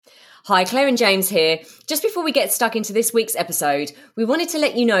Hi, Claire and James here. Just before we get stuck into this week's episode, we wanted to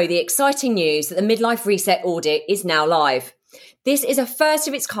let you know the exciting news that the Midlife Reset audit is now live. This is a first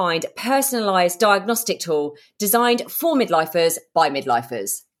of its kind personalised diagnostic tool designed for midlifers by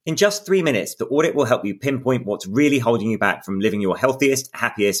midlifers. In just 3 minutes, the audit will help you pinpoint what's really holding you back from living your healthiest,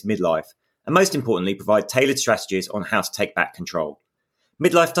 happiest midlife, and most importantly, provide tailored strategies on how to take back control.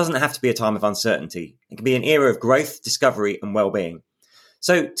 Midlife doesn't have to be a time of uncertainty. It can be an era of growth, discovery, and well-being.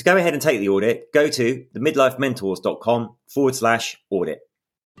 So to go ahead and take the audit, go to themidlifementors.com/audit.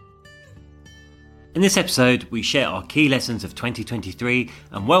 In this episode, we share our key lessons of 2023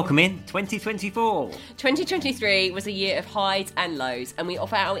 and welcome in 2024. 2023 was a year of highs and lows, and we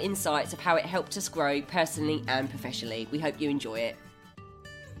offer our insights of how it helped us grow personally and professionally. We hope you enjoy it.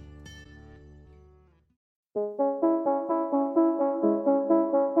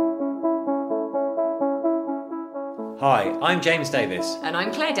 Hi, I'm James Davis. And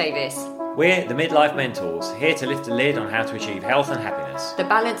I'm Claire Davis. We're the Midlife Mentors, here to lift the lid on how to achieve health and happiness. The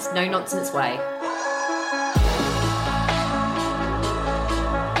balanced, no-nonsense way.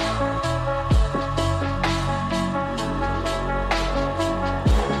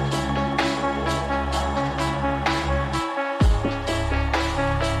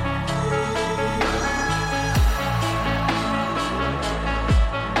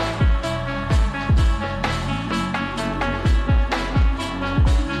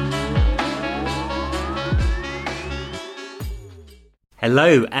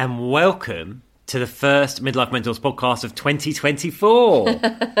 Hello and welcome to the first Midlife Mentors podcast of 2024.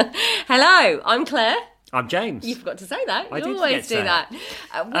 Hello, I'm Claire. I'm James. You forgot to say that. I You did always do forget to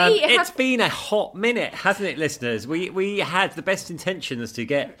that. It's been a hot minute, hasn't it, listeners? We had the best intentions to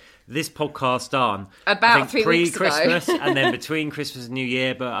get this podcast done About 3 weeks ago. pre-Christmas and then between Christmas and New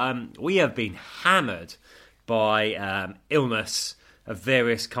Year, but we have been hammered by illness of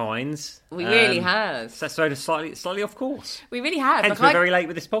various kinds. We really have. So that's thrown us slightly off course. We really have. Hence, we're very late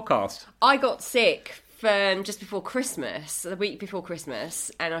with this podcast. I got sick from just before Christmas, the week before Christmas,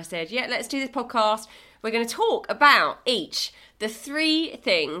 and I said, yeah, let's do this podcast. We're going to talk about the 3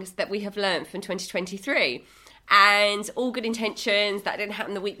 things that we have learned from 2023. And all good intentions. That didn't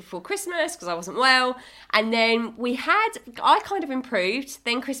happen the week before Christmas because I wasn't well. And then I kind of improved.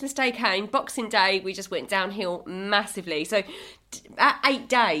 Then Christmas Day came, Boxing Day, we just went downhill massively. So at 8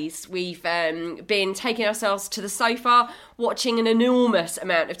 days, we've been taking ourselves to the sofa, watching an enormous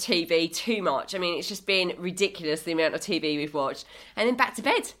amount of TV, too much. I mean, it's just been ridiculous, the amount of TV we've watched. And then back to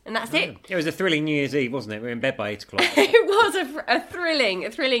bed, and that's it. It was a thrilling New Year's Eve, wasn't it? We were in bed by 8 o'clock. It was a thrilling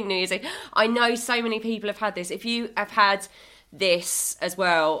New Year's Eve. I know so many people have had this. If you have had this as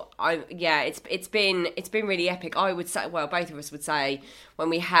well, it's been really epic. I would say, well, both of us would say, when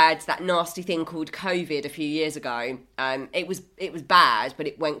we had that nasty thing called COVID a few years ago, it was bad, but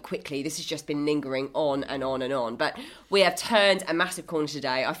it went quickly. This has just been lingering on and on and on. But we have turned a massive corner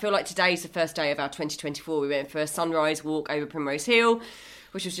today. I feel like today's the first day of our 2024. We went for a sunrise walk over Primrose Hill,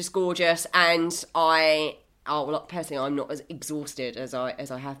 which was just gorgeous, and personally, I'm not as exhausted as I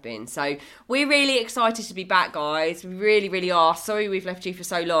have been. So we're really excited to be back, guys. We really, really are. Sorry we've left you for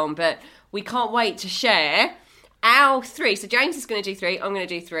so long, but we can't wait to share our 3. So James is going to do 3, I'm going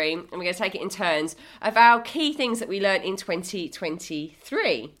to do 3, and we're going to take it in turns of our key things that we learned in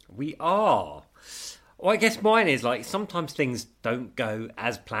 2023. We are. Well, I guess mine is sometimes things don't go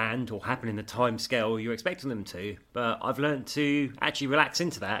as planned or happen in the time scale you're expecting them to, but I've learned to actually relax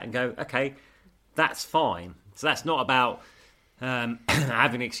into that and go, okay, that's fine. So that's not about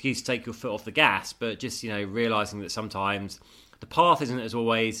having an excuse to take your foot off the gas, but just, realising that sometimes the path isn't as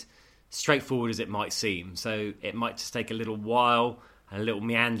always straightforward as it might seem. So it might just take a little while and a little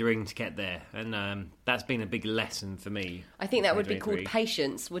meandering to get there. And that's been a big lesson for me. I think that would be called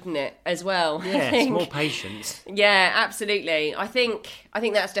patience, wouldn't it, as well? Yeah, it's more patience. Yeah, absolutely. I think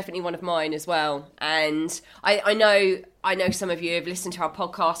that's definitely one of mine as well. And I know some of you have listened to our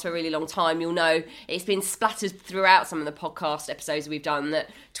podcast for a really long time. You'll know it's been splattered throughout some of the podcast episodes we've done that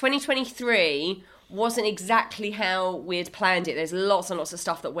 2023 wasn't exactly how we'd planned it. There's lots and lots of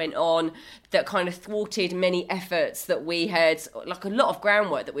stuff that went on that kind of thwarted many efforts that we had, like a lot of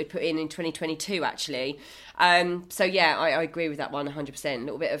groundwork that we'd put in 2022, actually. So yeah, I agree with that one 100%. A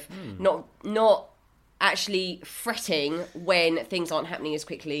little bit of not actually fretting when things aren't happening as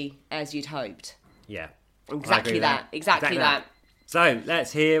quickly as you'd hoped. Yeah. Exactly that. So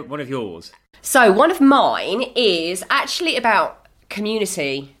let's hear one of yours. So one of mine is actually about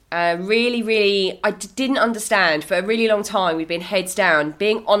community I didn't understand. For a really long time, we've been heads down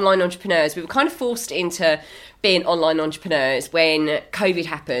being online entrepreneurs. We were kind of forced into being online entrepreneurs when COVID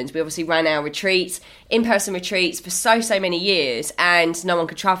happened. We obviously ran our retreats, in-person retreats, for so many years, and no one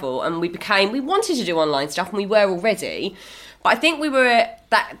could travel. And we wanted to do online stuff, and we were already. But I think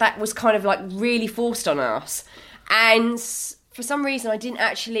that was kind of like really forced on us. And for some reason, I didn't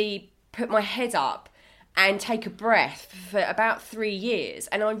actually put my head up and take a breath for about 3 years.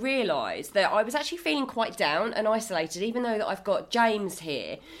 And I realised that I was actually feeling quite down and isolated, even though that I've got James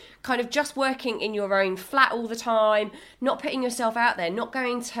here, kind of just working in your own flat all the time, not putting yourself out there, not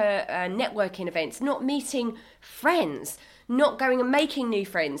going to networking events, not meeting friends, not going and making new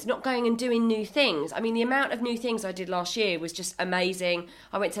friends, not going and doing new things. I mean, the amount of new things I did last year was just amazing.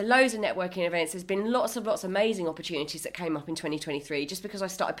 I went to loads of networking events. There's been lots of amazing opportunities that came up in 2023 just because I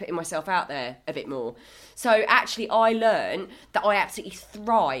started putting myself out there a bit more. So actually, I learned that I absolutely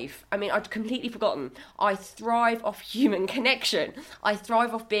thrive. I mean, I'd completely forgotten. I thrive off human connection. I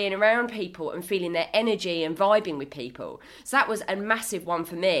thrive off being around people and feeling their energy and vibing with people. So that was a massive one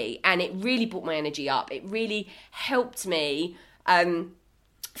for me, and it really brought my energy up. It really helped me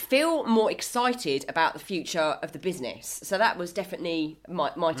feel more excited about the future of the business. So that was definitely my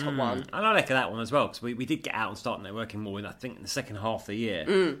top one. And I like that one as well, because we did get out and start networking more in, I think, in the second half of the year.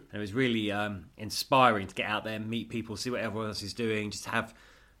 And it was really inspiring to get out there and meet people, see what everyone else is doing, just have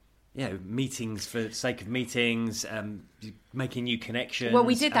meetings for the sake of meetings, making new connections. Well,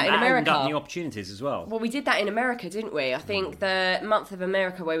 we did that in America. Up new opportunities as well. Well, we did that in America, didn't we? I think the month of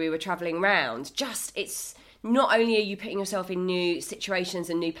America where we were travelling around, it's not only are you putting yourself in new situations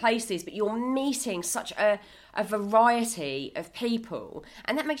and new places, but you're meeting such a variety of people,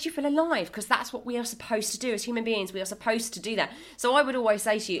 and that makes you feel alive, because that's what we are supposed to do as human beings. We are supposed to do that. So I would always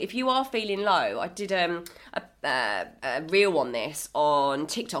say to you, if you are feeling low, I did a reel on this on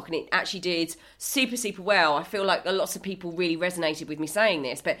TikTok, and it actually did super well. I feel like lots of people really resonated with me saying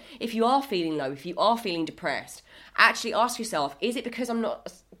this, but if you are feeling low, if you are feeling depressed, actually ask yourself, is it because I'm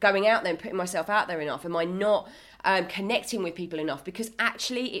not going out there and putting myself out there enough? Am I not connecting with people enough? Because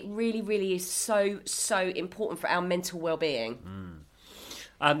actually it really is so important for our mental well-being.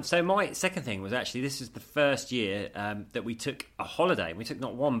 So my second thing was actually, this is the first year that we took a holiday. We took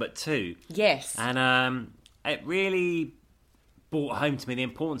not one but two. Yes. And it really brought home to me the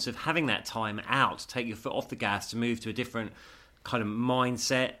importance of having that time out to take your foot off the gas, to move to a different kind of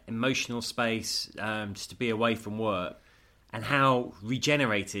mindset, emotional space, just to be away from work, and how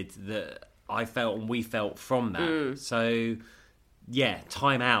regenerated that I felt and we felt from that. So, yeah,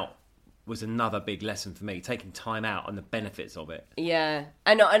 time out was another big lesson for me, taking time out and the benefits of it. Yeah,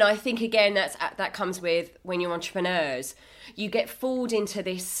 and I think, again, that comes with when you're entrepreneurs. You get fooled into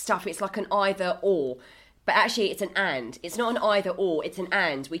this stuff. It's like an either or. But actually, it's an and. It's not an either or, it's an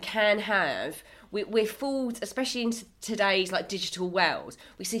and. We can have... We're fooled, especially in today's digital world.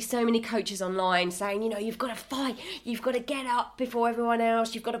 We see so many coaches online saying, you've got to fight, you've got to get up before everyone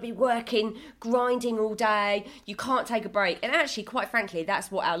else, you've got to be working, grinding all day, you can't take a break. And actually, quite frankly,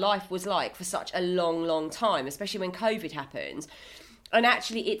 that's what our life was like for such a long time, especially when COVID happened. And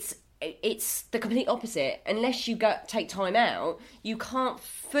actually, it's the complete opposite. Unless you take time out, you can't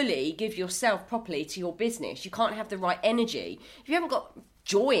fully give yourself properly to your business. You can't have the right energy. If you haven't got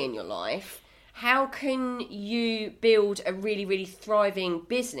joy in your life, how can you build a really thriving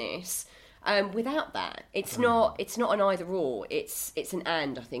business without that? It's not an either or. It's an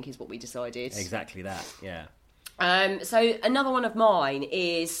and, I think, is what we decided. Exactly that. Yeah. So another one of mine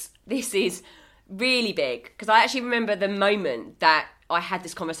this is really big, because I actually remember the moment that I had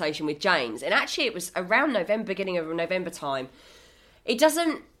this conversation with James, and actually it was around November, beginning of November time.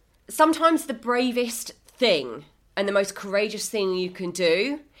 Sometimes the bravest thing and the most courageous thing you can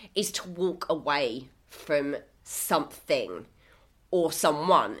do is to walk away from something or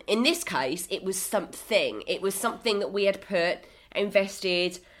someone. In this case, it was something. It was something that we had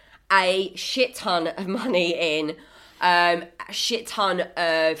invested a shit ton of money in, a shit ton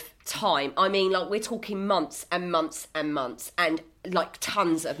of time. I mean, we're talking months and months and months, and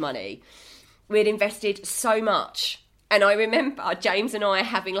tons of money. We'd invested so much. And I remember James and I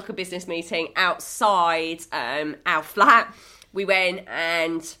having a business meeting outside our flat. We went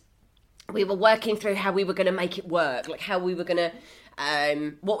and we were working through how we were going to make it work, how we were going to,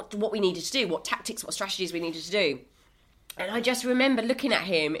 what we needed to do, what tactics, what strategies we needed to do. And I just remember looking at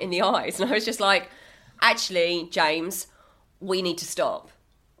him in the eyes, and I was just like, actually, James, we need to stop.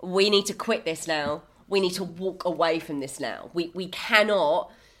 We need to quit this now. We need to walk away from this now. We cannot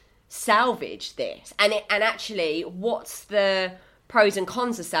salvage this. And actually, what's the pros and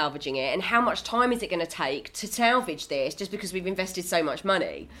cons of salvaging it, and how much time is it going to take to salvage this just because we've invested so much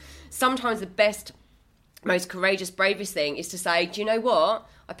money. Sometimes the best, most courageous, bravest thing is to say, do you know what?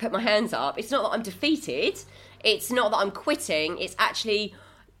 I put my hands up. It's not that I'm defeated. It's not that I'm quitting. It's actually,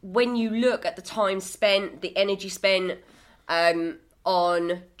 when you look at the time spent, the energy spent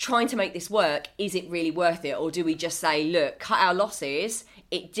on trying to make this work, is it really worth it? Or do we just say, look, cut our losses.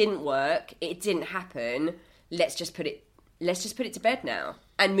 It didn't work. It didn't happen. Let's just put it to bed now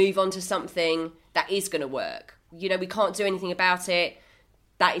and move on to something that is going to work. You know, we can't do anything about it.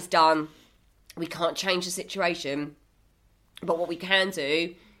 That is done. We can't change the situation. But what we can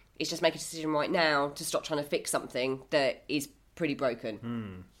do is just make a decision right now to stop trying to fix something that is pretty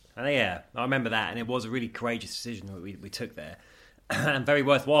broken. And yeah, I remember that, and it was a really courageous decision that we took there. And very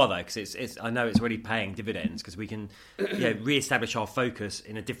worthwhile though, because it's I know it's already paying dividends, because we can re-establish our focus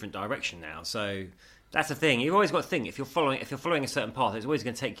in a different direction now. So that's the thing. You've always got to think, if you're following a certain path, it's always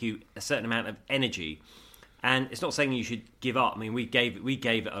going to take you a certain amount of energy. And it's not saying you should give up. I mean, we gave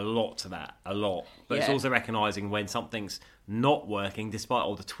it a lot to that, a lot. But it's also recognising when something's not working, despite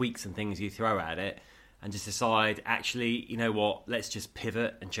all the tweaks and things you throw at it, and just decide, actually, you know what, let's just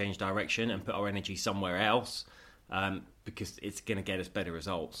pivot and change direction and put our energy somewhere else. Because it's going to get us better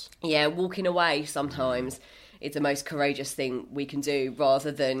results. Yeah, walking away sometimes is the most courageous thing we can do,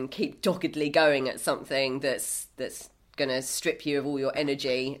 rather than keep doggedly going at something that's going to strip you of all your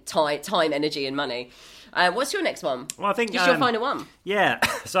energy, time, energy and money. What's your next one? Well, I think... Just your final one. Yeah,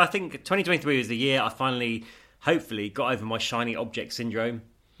 so I think 2023 was the year I finally, hopefully, got over my shiny object syndrome.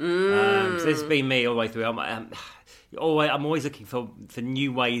 So this has been me all the way through. I'm always looking for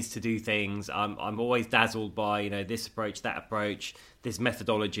new ways to do things. I'm always dazzled by this approach, that approach, this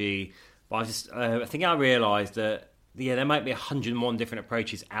methodology. But I think I realised that there might be 101 different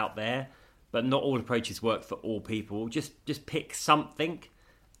approaches out there, but not all approaches work for all people. Just pick something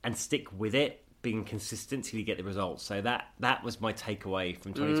and stick with it, being consistent till you get the results. So that was my takeaway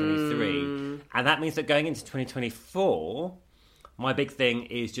from 2023, and that means that going into 2024, my big thing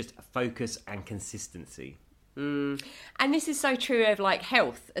is just focus and consistency. And this is so true of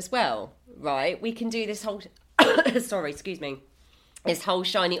health as well, right? We can do this whole this whole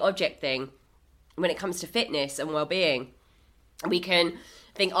shiny object thing when it comes to fitness and well-being. We can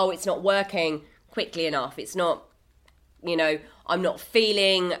think, oh, it's not working quickly enough, it's not, I'm not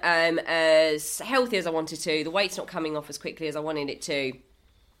feeling as healthy as I wanted to, the weight's not coming off as quickly as I wanted it to,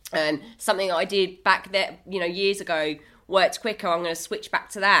 and something I did back there years ago worked quicker, I'm going to switch back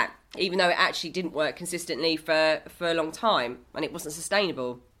to that, even though it actually didn't work consistently for a long time and it wasn't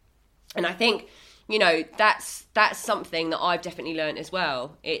sustainable. And I think, that's something that I've definitely learned as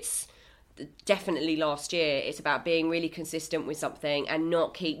well. It's definitely last year, it's about being really consistent with something and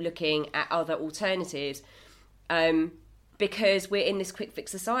not keep looking at other alternatives, because we're in this quick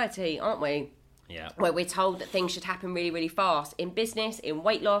fix society, aren't we? Yeah. Where we're told that things should happen really, really fast, in business, in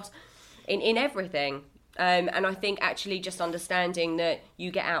weight loss, in everything. And I think actually just understanding that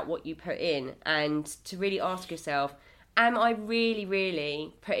you get out what you put in, and to really ask yourself, am I really,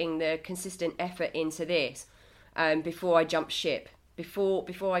 really putting the consistent effort into this before I jump ship,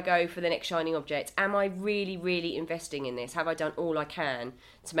 before I go for the next shining object? Am I really, really investing in this? Have I done all I can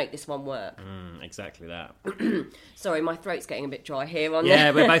to make this one work? Exactly that. Sorry, my throat's getting a bit dry here.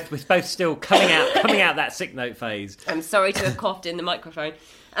 We're both still coming out that sick note phase. I'm sorry to have coughed in the microphone.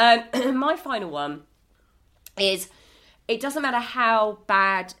 My final one is, it doesn't matter how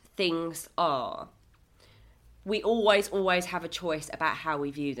bad things are, we always have a choice about how we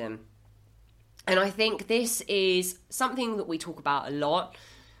view them. And I think this is something that we talk about a lot,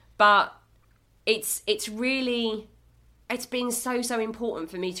 but it's been so important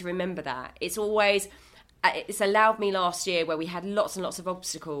for me to remember that. It's allowed me last year, where we had lots and lots of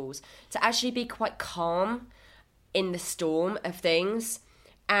obstacles, to actually be quite calm in the storm of things,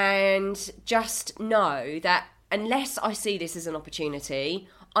 and just know that unless I see this as an opportunity,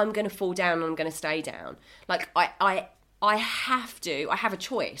 I'm going to fall down and I'm going to stay down. I have a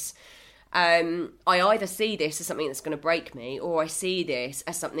choice. I either see this as something that's going to break me, or I see this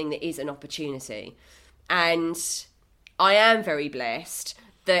as something that is an opportunity. And I am very blessed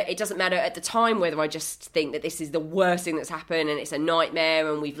that it doesn't matter at the time whether I just think that this is the worst thing that's happened and it's a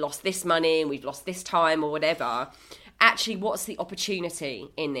nightmare and we've lost this money and we've lost this time or whatever. Actually, what's the opportunity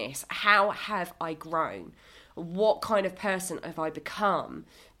in this? How have I grown? What kind of person have I become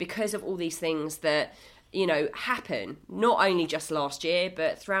because of all these things that, happen, not only just last year,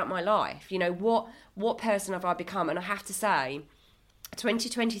 but throughout my life? What person have I become? And I have to say,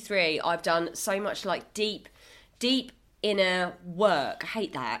 2023, I've done so much deep inner work. I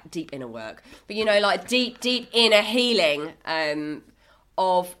hate that, deep inner work. But, you know, like deep inner healing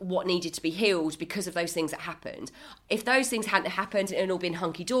of what needed to be healed because of those things that happened. If those things hadn't happened and it had all been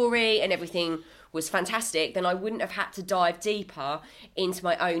hunky-dory and everything was fantastic, then I wouldn't have had to dive deeper into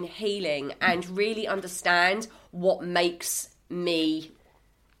my own healing and really understand what makes me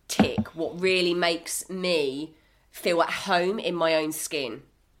tick, what really makes me feel at home in my own skin.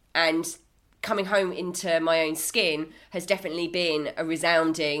 And coming home into my own skin has definitely been a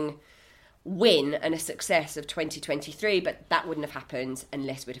resounding win and a success of 2023, but that wouldn't have happened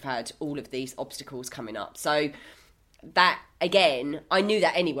unless we'd have had all of these obstacles coming up. So that, again, I knew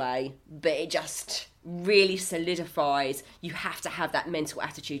that anyway, but it just really solidifies. You have to have that mental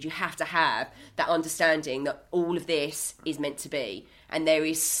attitude. You have to have that understanding that all of this is meant to be, and there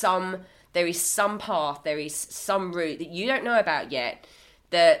is some path, there is some route that you don't know about yet,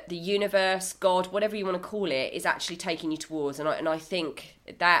 that the universe, God, whatever you want to call it, is actually taking you towards. And I think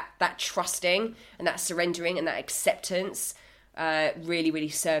that trusting and that surrendering and that acceptance really, really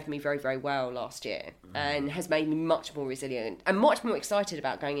served me very, very well last year, and has made me much more resilient and much more excited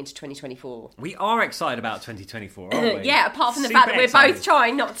about going into 2024. We are excited about 2024, aren't we? Yeah, apart from the Super fact that we're excited. both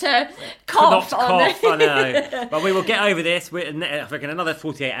trying not to cough. I know. But we will get over this. I reckon another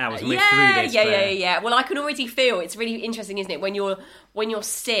 48 hours and we're through this. Yeah. Well, I can already feel, it's really interesting, isn't it, when you're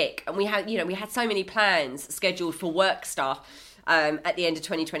sick, and we had so many plans scheduled for work stuff at the end of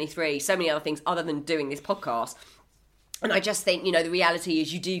 2023, so many other things other than doing this podcast. And I just think, you know, the reality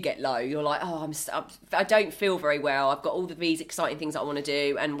is you do get low. You're like, oh, I don't feel very well. I've got all of these exciting things that I want to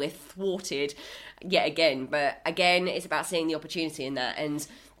do, and we're thwarted yet again. But again, it's about seeing the opportunity in that. And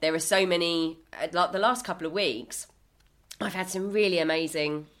there are so many, like the last couple of weeks, I've had some really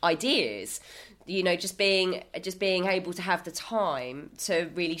amazing ideas. You know, just being able to have the time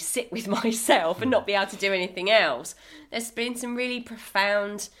to really sit with myself and not be able to do anything else. There's been some really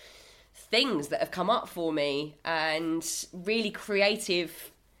profound things that have come up for me, and really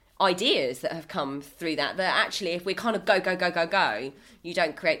creative ideas that have come through that actually, if we kind of go, you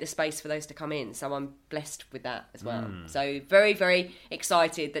don't create the space for those to come in. So I'm blessed with that as well. So very, very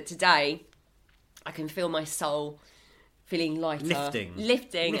excited that today I can feel my soul feeling lighter,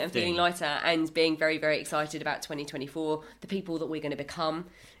 lifting and feeling lighter, and being very, very excited about 2024, the people that we're going to become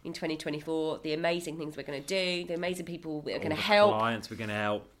in 2024, the amazing things we're going to do, the amazing people we're going to help, clients we're going to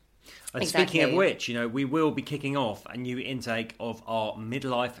help. And Exactly. Speaking of which, you know, we will be kicking off a new intake of our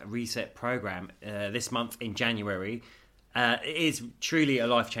Midlife Reset program this month in January. It is truly a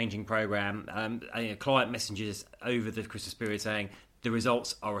life-changing program. Client messages over the Christmas period saying the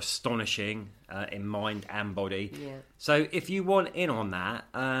results are astonishing in mind and body. Yeah. So if you want in on that,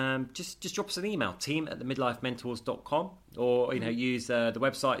 just drop us an email, team@themidlifementors.com, or use the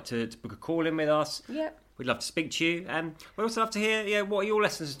website to book a call in with us. Yep. We'd love to speak to you, and we'd also love to hear what are your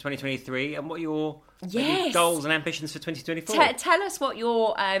lessons in 2023 and what are your maybe goals and ambitions for 2024. Tell us what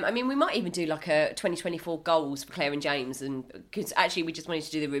your we might even do like a 2024 goals for Claire and James, and because actually we just wanted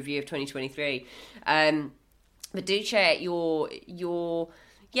to do the review of 2023, but do share your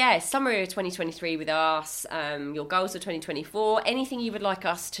summary of 2023 with us, your goals for 2024, anything you would like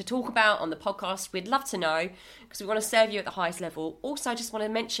us to talk about on the podcast. We'd love to know, because we want to serve you at the highest level. Also, I just want to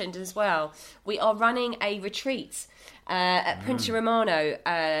mention as well, we are running a retreat at Punta Romano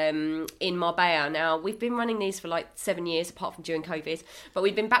in Marbella. Now, we've been running these for like 7 years, apart from during COVID, but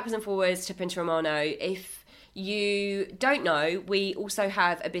we've been backwards and forwards to Punta Romano. If you don't know, we also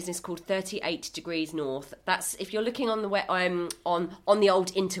have a business called 38 Degrees North. That's, if you're looking on the web, on the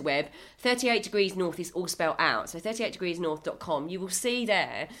old interweb, 38 Degrees North is all spelled out. So 38degreesnorth.com. You will see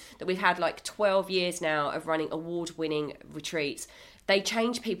there that we've had like 12 years now of running award-winning retreats. They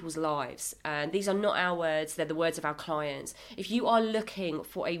change people's lives, and these are not our words, they're the words of our clients. If you are looking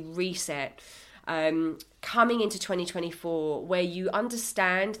for a reset, coming into 2024, where you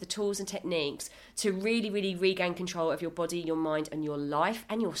understand the tools and techniques to really, really regain control of your body, your mind, and your life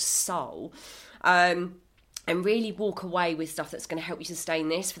and your soul, and really walk away with stuff that's going to help you sustain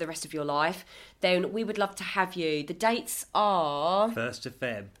this for the rest of your life, then we would love to have you. The dates are 1st of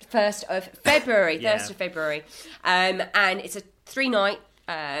February. Yeah. 1st of February, and it's a 3-night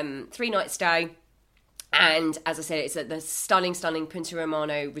stay. And as I said, it's at the stunning Punta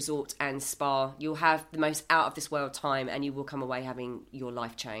Romano Resort and Spa. You'll have the most out of this world time, and you will come away having your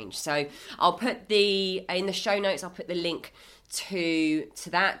life change. So I'll put in the show notes, I'll put the link to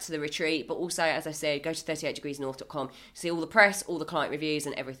the retreat. But also, as I said, go to 38degreesnorth.com, see all the press, all the client reviews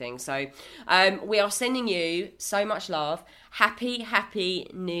and everything. So we are sending you so much love. Happy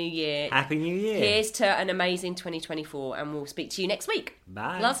New Year. Happy New Year. Here's to an amazing 2024, and we'll speak to you next week.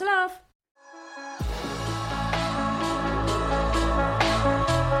 Bye. Lots of love.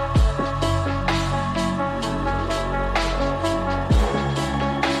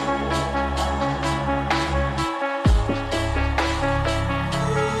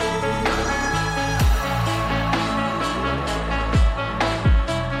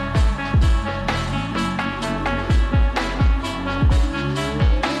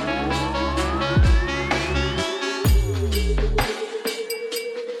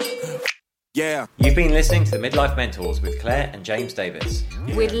 Yeah. You've been listening to the Midlife Mentors with Claire and James Davis.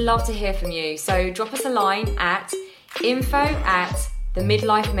 We'd love to hear from you. So drop us a line at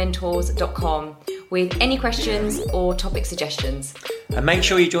info@themidlifementors.com with any questions or topic suggestions. And make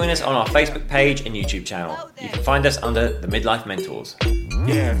sure you join us on our Facebook page and YouTube channel. You can find us under the Midlife Mentors.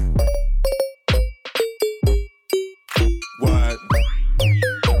 Yeah. What?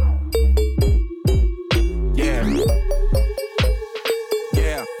 Yeah.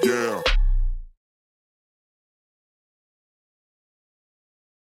 Yeah. Yeah.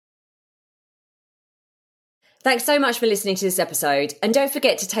 Thanks so much for listening to this episode. And don't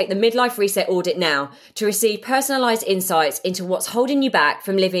forget to take the Midlife Reset audit now to receive personalised insights into what's holding you back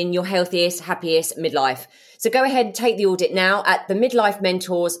from living your healthiest, happiest midlife. So go ahead and take the audit now at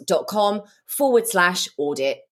themidlifementors.com/audit.